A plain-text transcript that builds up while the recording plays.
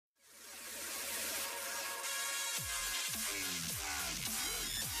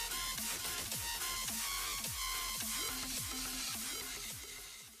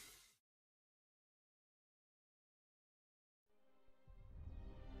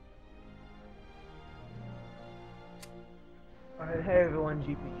Alright, hey everyone,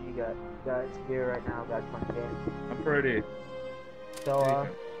 GPG guys here right now, guys playing games. I'm pretty. So,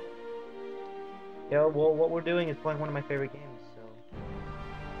 Decent. yeah, well, what we're doing is playing one of my favorite games, so...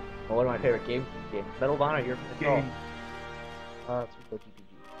 Well, one of my favorite games, Medal of Honor, your control. Game. Let's go GPG.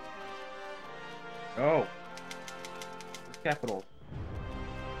 Oh. There's capitals.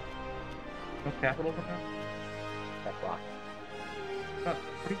 No capitals in there? That block. What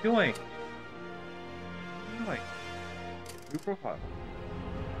are you doing? What are you doing? New profile.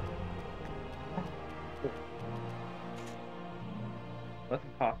 That's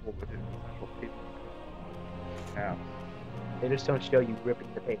impossible with it. Actual paper. Yeah. They just don't show you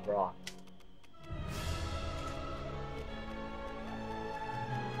ripping the paper off.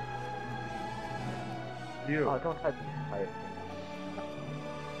 You. Oh, don't touch the entire thing.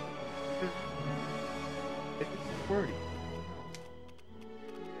 It's just squirty.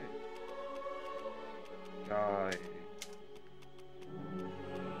 Die.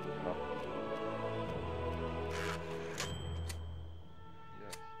 Oh.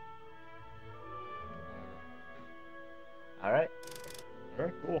 Yes. Alright.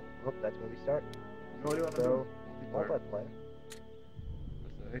 Alright, cool. Well, that's where we start. You know what you want to So, do? multiplayer.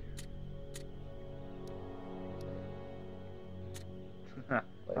 Let's say.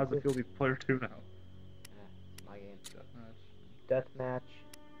 How's it feel to be player 2 now? It's my game. Deathmatch. Deathmatch.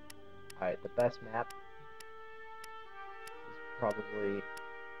 Alright, the best map is probably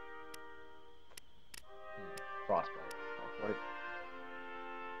Frostbite. What?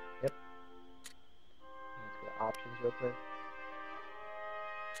 Yep. Let's go to options real quick.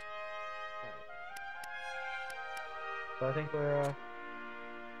 Alright. So I think we're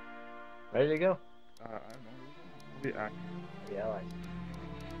ready to go. I don't know. Be active. The allies.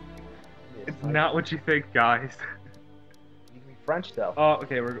 It's not what you think, guys. You can be French though. Oh,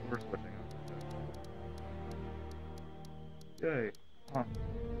 okay, we're switching up. Yay. Huh.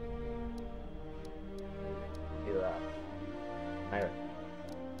 Do pirate.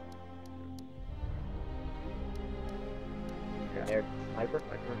 Yeah. Air sniper.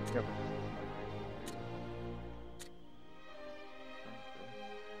 Sniper. Yeah,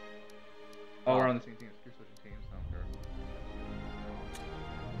 but oh, we're on the same team. You're switching teams. I don't care.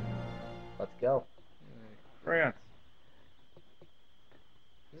 Let's go. Yay. France.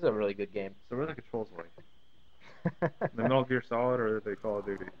 This is a really good game. So what are the controls like? The Metal Gear Solid or they Call of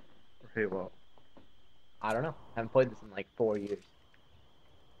Duty? Or Halo? I don't know. I haven't played this in like 4 years.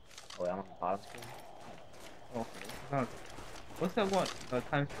 Oh, wait, I'm on the bottom screen. Oh, it's not, what's that one?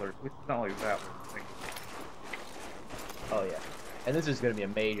 Time Splitters. At least it's not like that one. I think. Oh yeah. And this is gonna be a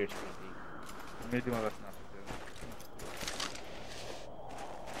major screen peek. I'm gonna do my best not to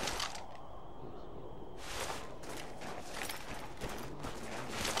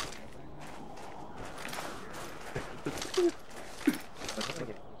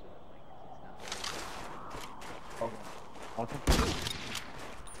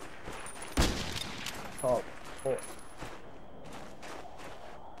Oh, four.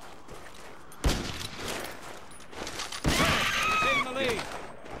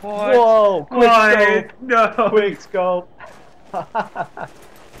 What? Whoa! Quick scope! No! Quick scope!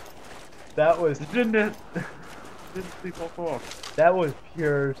 That was Didn't sleep all four. that was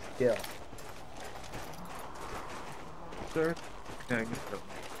pure skill. Sir? Yeah, I guess so.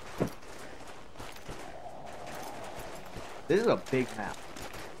 This is a big map.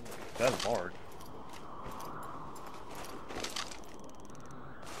 That's large.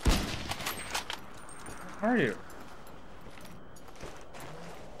 Where are you?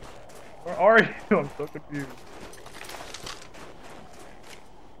 Where are you? I'm so confused.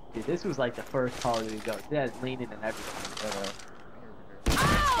 Dude, this was like the first Call of Duty go. It has leaning and everything.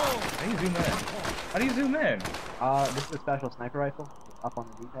 How do you zoom in? How do you zoom in? This is a special sniper rifle. It's up on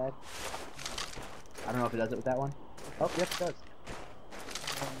the D-pad. I don't know if it does it with that one. Oh, yep, it does.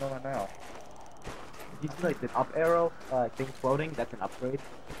 I don't know that now. If you see like the up arrow thing floating, that's an upgrade.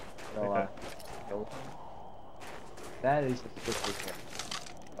 So, Okay. that is just a good feature.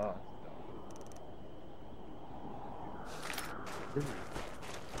 Oh. This is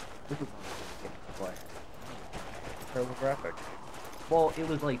one of the games to play. Terrible graphics. Well, it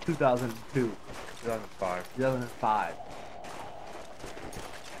was like 2002, 2005. 2005.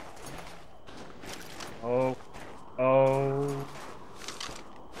 Oh. Oh.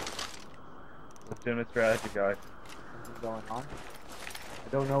 Legitimate strategy, guys. Something's going on. I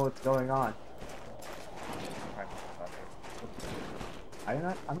don't know what's going on. I'm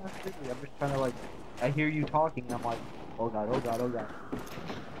not busy. I'm just trying to like. I hear you talking. And I'm like, oh god, oh god, oh god.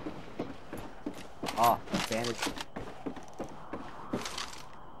 Ah, bandage.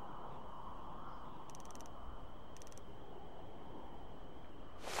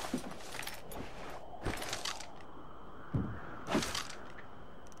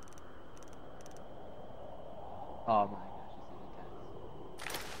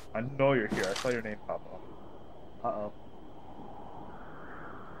 I know you're here. I saw your name pop up. Uh-oh.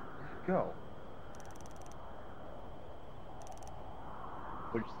 Where'd you go?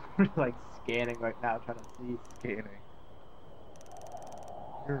 We're just we're like scanning right now, trying to see. Scanning.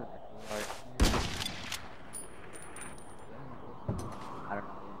 You're right here. I don't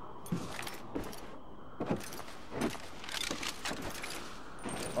know.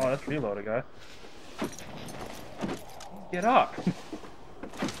 Oh, that's reloaded, guys. Get up!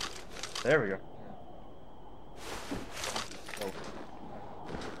 There we go. Oh.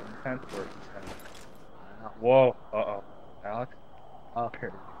 Intense work. I don't know. Whoa. Uh-oh. Alex? Oh.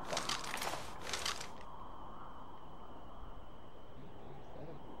 Here.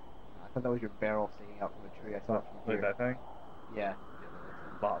 I thought that was your barrel sticking out from a tree. I saw it from Look here. at that thing? Yeah.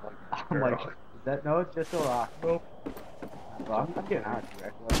 Lot like I'm like, barrel. is that? No, it's just a rock. Nope. Well, I'm getting out of here. I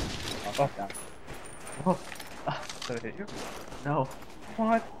feel like. Oh. Down. Oh. Did it hit you? No.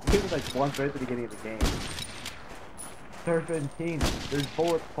 What? It was like once right at the beginning of the game. Serpentine. There's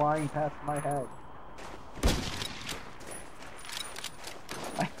bullets flying past my head.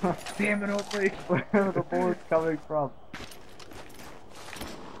 Damn it, Oakley! Where are the bullets coming from?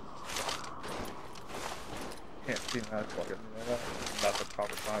 Can't see that fucking not the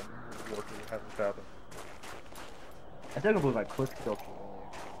proper time. Work that hasn't happened. I still can't believe I quick scoped you earlier.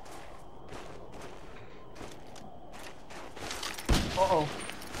 Uh-oh.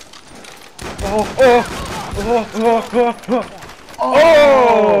 Oh! Oh! Oh! Oh! Oh!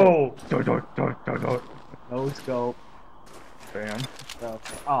 Oh! No scope. Bam. So,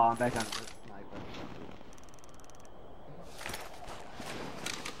 oh, I'm back on the sniper.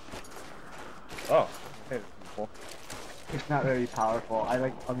 Oh. Hey, this is useful. It's not very powerful. I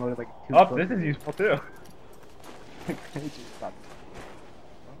like unloaded like 2 Oh, clips. this is useful too. It just sucks.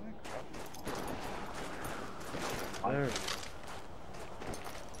 There we go.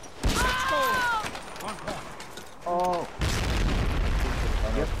 Oh!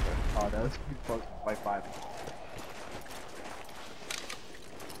 Yep. Oh, that was close by 5.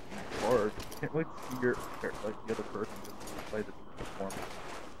 Lord, can't wait to see your like the other person just play this performance.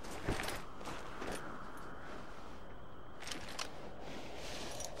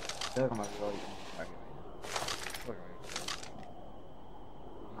 I feel like I'm a really easy target Look right at me. now.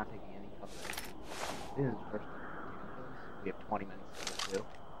 I'm not taking any cover. This is the first one. We have 20 minutes to go through.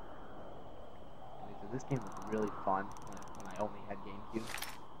 Okay, so this game was really fun when I only had GameCube.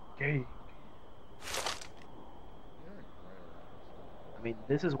 Gay. I mean,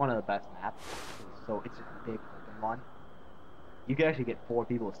 this is one of the best maps. So it's just a big open one. You can actually get 4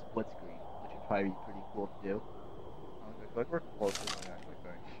 people with split screen, which would probably be pretty cool to do. I feel like we're closer than I actually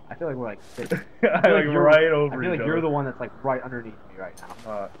think. I feel like we're like sitting. I feel like you're- right over I feel each like other. you're the one that's like right underneath me right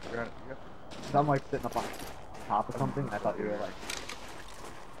now. You're gonna, 'Cause I'm like sitting up on top of something, and I thought you were like.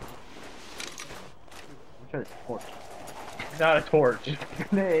 I'm trying to torch. not a torch.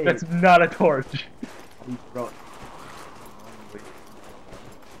 Hey, That's not a torch. you throw it.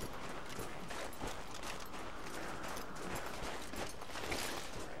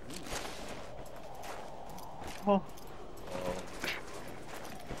 Oh.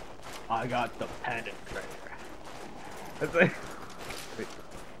 I got the penetrator. That's like. Wait.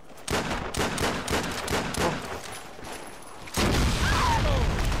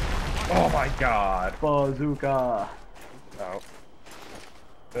 Oh my god. Bazooka. Out.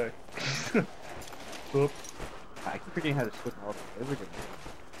 Hey. Oops. I keep forgetting how to switch my weapons. Everything.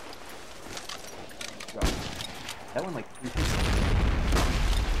 That one like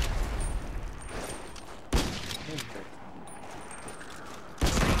 350.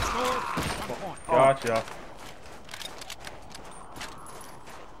 Gotcha.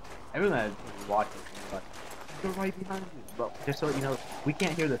 Everyone that is watching is like, they're right behind you. But just so you know, we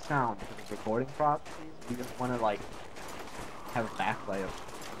can't hear the sound because of recording processes. We just want to like have a backlight of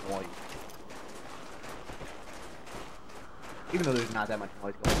noise. Even though there's not that much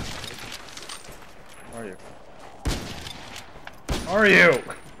noise going on. Where are you? Are you?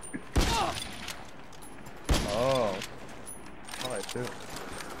 Oh. Oh, I do.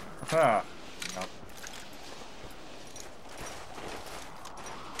 Aha. No.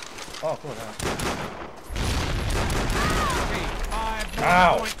 Oh, cool. Now.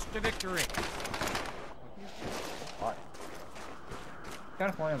 Ow! Points to victory. Why? Kind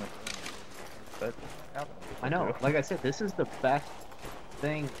of flying the I know. Like I said, this is the best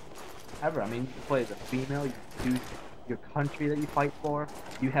thing ever. I mean, you can play as a female. You choose your country that you fight for.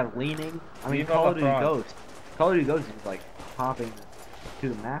 You have leaning. I mean, Lean Call on of the Duty front. Ghost. Call of Duty Ghost is like hopping to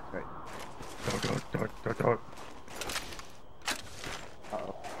the max right now.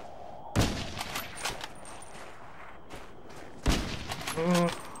 Uh-oh.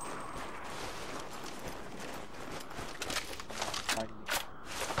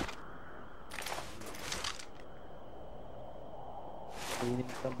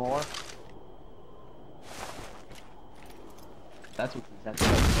 That's what's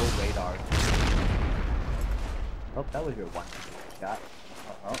insensitive. No radar. Oh, that was your one shot.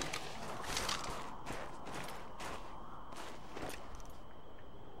 Uh-huh.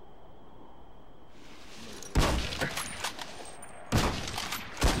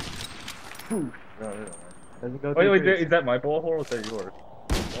 Ooh, No, no, no. doesn't go Wait, through wait, trees. is that my bullet hole or is that yours?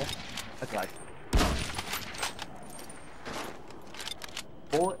 That's right.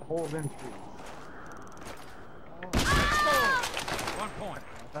 Bullet holes in trees. One point.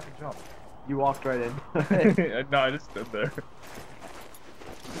 I can jump. You walked right in. No, I just stood there.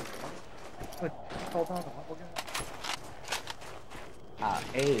 Look, fall down the level again.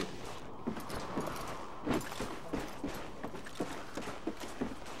 Abe.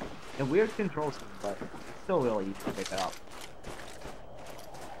 A weird control scheme, but it's still really easy to pick it up.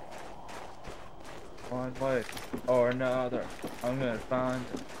 One way or another, I'm gonna find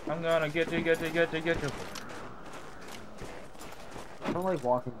it. I'm gonna get you. I don't like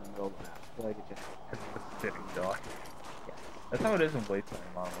walking in the middle of the map. I feel like it just... It's a sitting dog. Yeah. That's how it is in Wasteland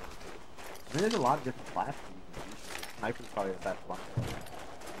Model. I mean, there's a lot of different classes you can use. Sniper's probably the best one.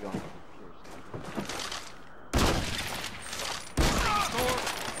 You don't have to pure sniper. Score.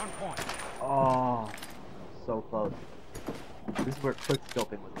 1 point. Oh, so close. This is where quick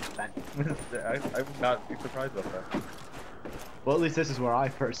scoping was invented. I would not be surprised about that. Well, at least this is where I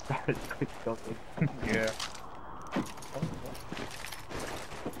first started quick scoping. Yeah.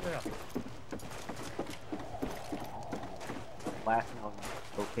 Yeah. Lasting on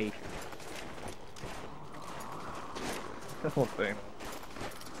location. The whole thing.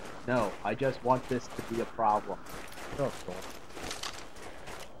 No, I just want this to be a problem. Oh, cool.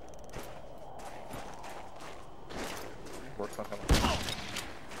 Works on him.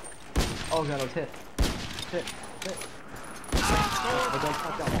 Oh god, I was hit. Hit. Oh, don't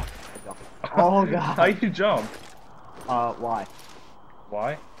touch that one. I jumped. Oh god. How you jump? Why?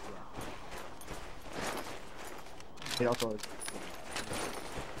 Why? It also is...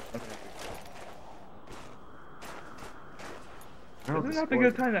 This is not a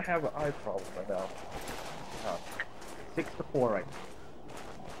good time to have an eye problem right now. 6-4 right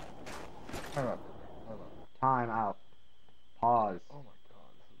now. Hold on. Time out. Pause. Oh my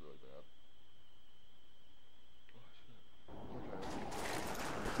god, this is really bad.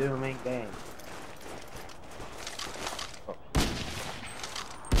 Zooming game.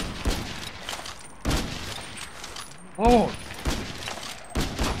 Oh!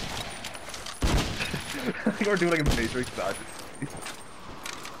 I think we're doing like a Matrix dodge.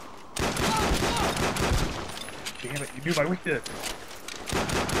 Damn it, you knew my weakness!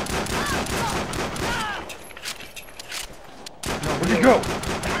 No, where'd you go?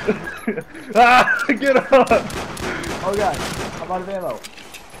 Ah! Get up! Oh god, I'm out of ammo.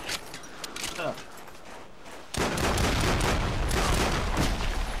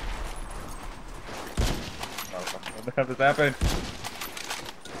 What the hell just happened?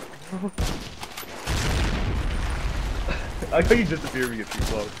 I like how you disappear when you get too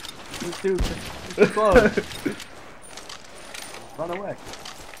close. Too close. Run away.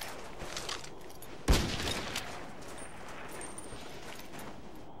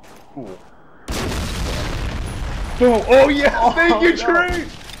 Cool. Oh, oh yeah! Oh, Thank you, no. Trey!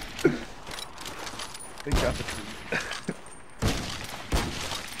 They got the tree.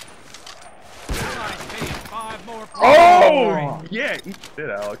 Nice hit. 5 more points. Oh! Yeah, eat shit,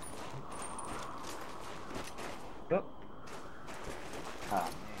 Alex. Oh. Oh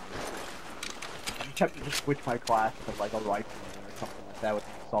man. I'm tempted to switch my class to like a rifleman or something like that with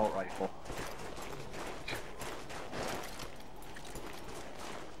an assault rifle.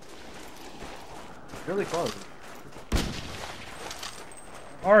 Really close.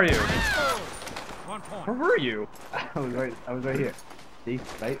 Are you? 1 point. Where were you? I was right here. See?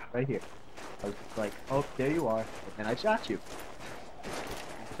 Right here. I was just like, oh, there you are. And then I shot you.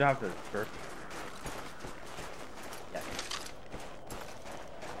 Good job, sir. Yeah.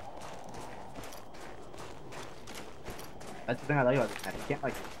 That's the thing I like about this map. You can't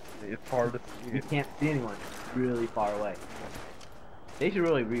like, It's hard to see. you can't see anyone really far away. They should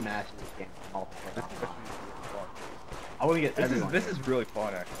really remaster this game multiple This times. is actually fun. I want to get everyone. This is really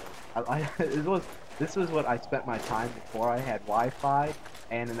fun, actually. This was what I spent my time before I had Wi-Fi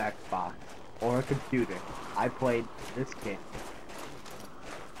and an Xbox or a computer. I played this game.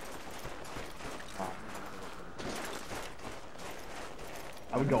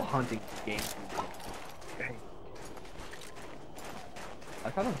 I would go hunting for games. Dang. I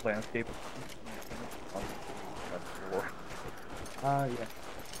thought the landscape was Yeah.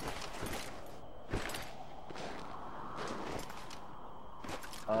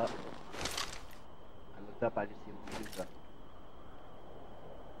 I looked up, I just see Medusa.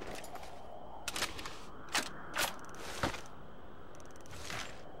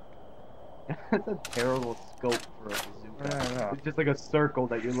 That's a terrible scope for a I bazooka. know. It's just like a circle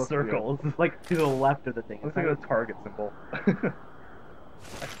that you're looking Circles. through. Like to the left of the thing. Looks It's like not- a target symbol. That's a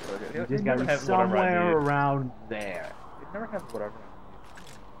target. You It just never gotta be has whatever I somewhere need. around there. It never has whatever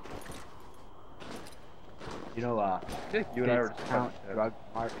You know, I need. Yeah, you and I were just discount talking. drug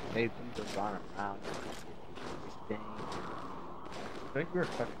mart, they people run around everything. I think we were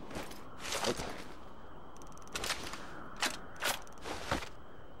talking.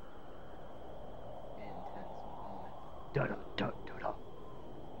 Da da da da da.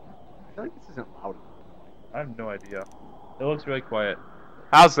 I feel like this isn't loud enough. I have no idea. It looks really quiet.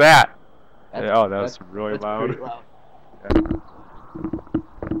 How's that? That's- Yeah, oh, that's really that's loud. pretty loud. Yeah.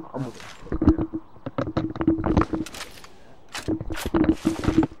 I'm moving.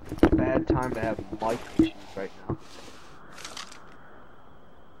 Bad time to have mic issues right now.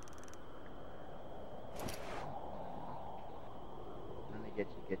 When they get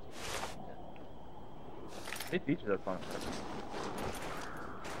you. They teach you that song.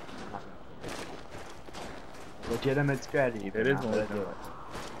 Legitimate strategy. It but is not gonna do legitimate.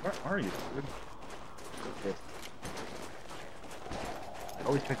 Where are you, dude? This. I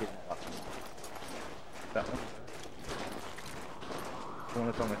always try to get that up. That one? The one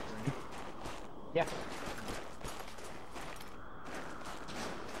that's on my screen? Yeah.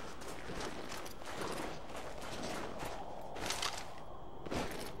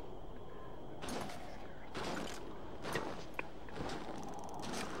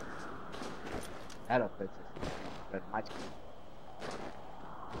 That upfits us. But my screen.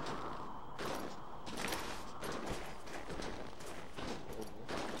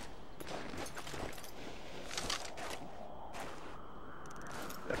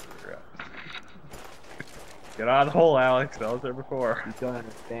 That's where you're at. Get out of the hole, Alex. I was there before. You don't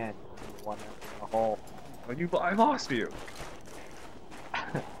understand. You're one in the hole. I lost you.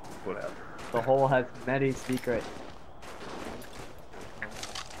 Whatever. The hole has many secrets.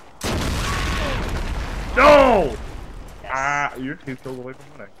 No! Yes. Ah, you're 2 kills away from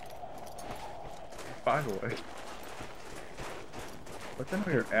winning. 5 away. What's in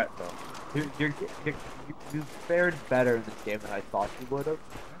where you're at, though? You fared better in this game than I thought you would have.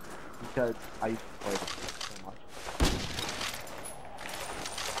 Because I used to play this game so much.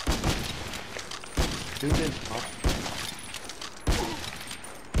 Dude is much.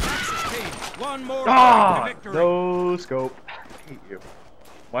 Axis team, one more Ah, point to victory. No scope. I hate you.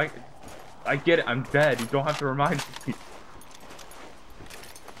 Why? I get it, I'm dead. You don't have to remind me.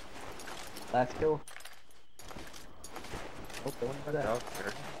 Last kill. Oh, don't for That that. was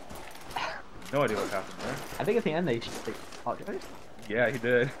weird. No idea what happened there. I think at the end they should say, oh, did I just Yeah, he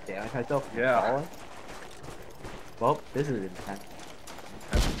did. damage myself? from Yeah. falling? Well, this is intense.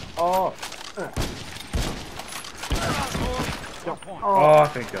 Oh! One point. Oh,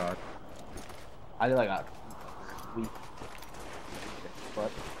 thank God. I did like a weak.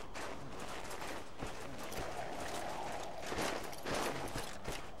 But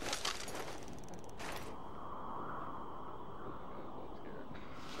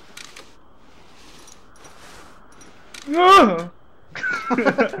No!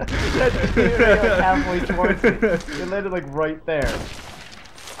 that's literally like halfway towards it. It landed like right there.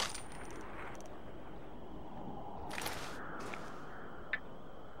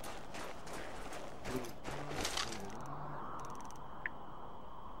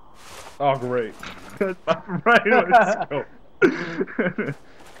 Oh, great. I'm right on the scope.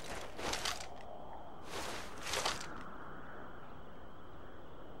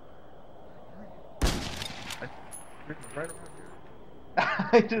 Right around here.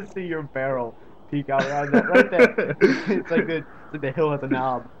 I just see your barrel peek out around that right there. It's like the hill at the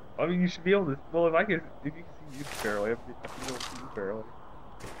knob. I mean, you should be able to. Well, if you can see you barely, I should be able to see you barely.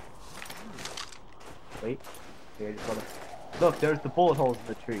 Wait. Okay, I just wanna... Look, there's the bullet holes in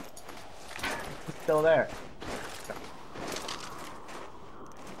the tree. It's still there.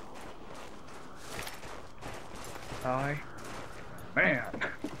 Man.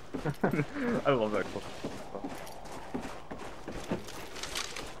 I love that clip.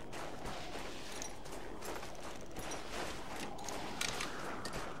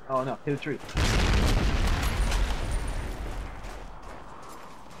 Oh no, hit a tree.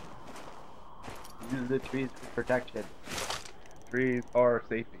 Use the trees for protection. Trees are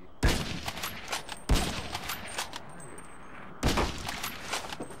safety.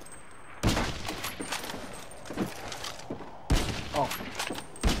 Oh.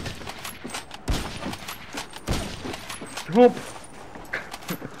 Whoop!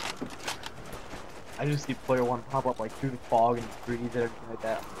 I just see player one pop up like through the fog and trees and everything like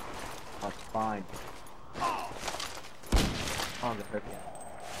that. That's fine. Oh, I'm gonna hurt you.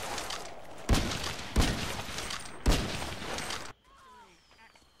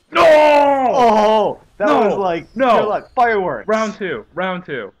 That No, was like no. good luck. Fireworks. Round two.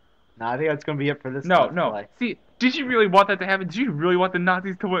 No, I think that's gonna be it for this. No, Let's no. play. See, did you really want that to happen? Did you really want the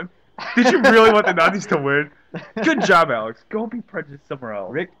Nazis to win? Did you really want the Nazis to win? Good job, Alex. Go be prejudiced somewhere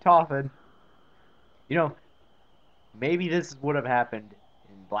else. Rick Toffin. You know, maybe this would have happened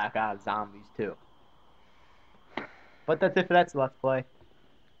in Black Ops Zombies too. But that's it for that Let's Play.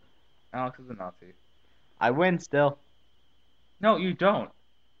 Alex is a Nazi. I win still. No, you don't.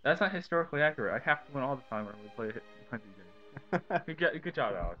 That's not historically accurate. I have to win all the time when we play these games. Good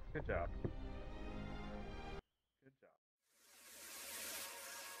job, Alex. Good job.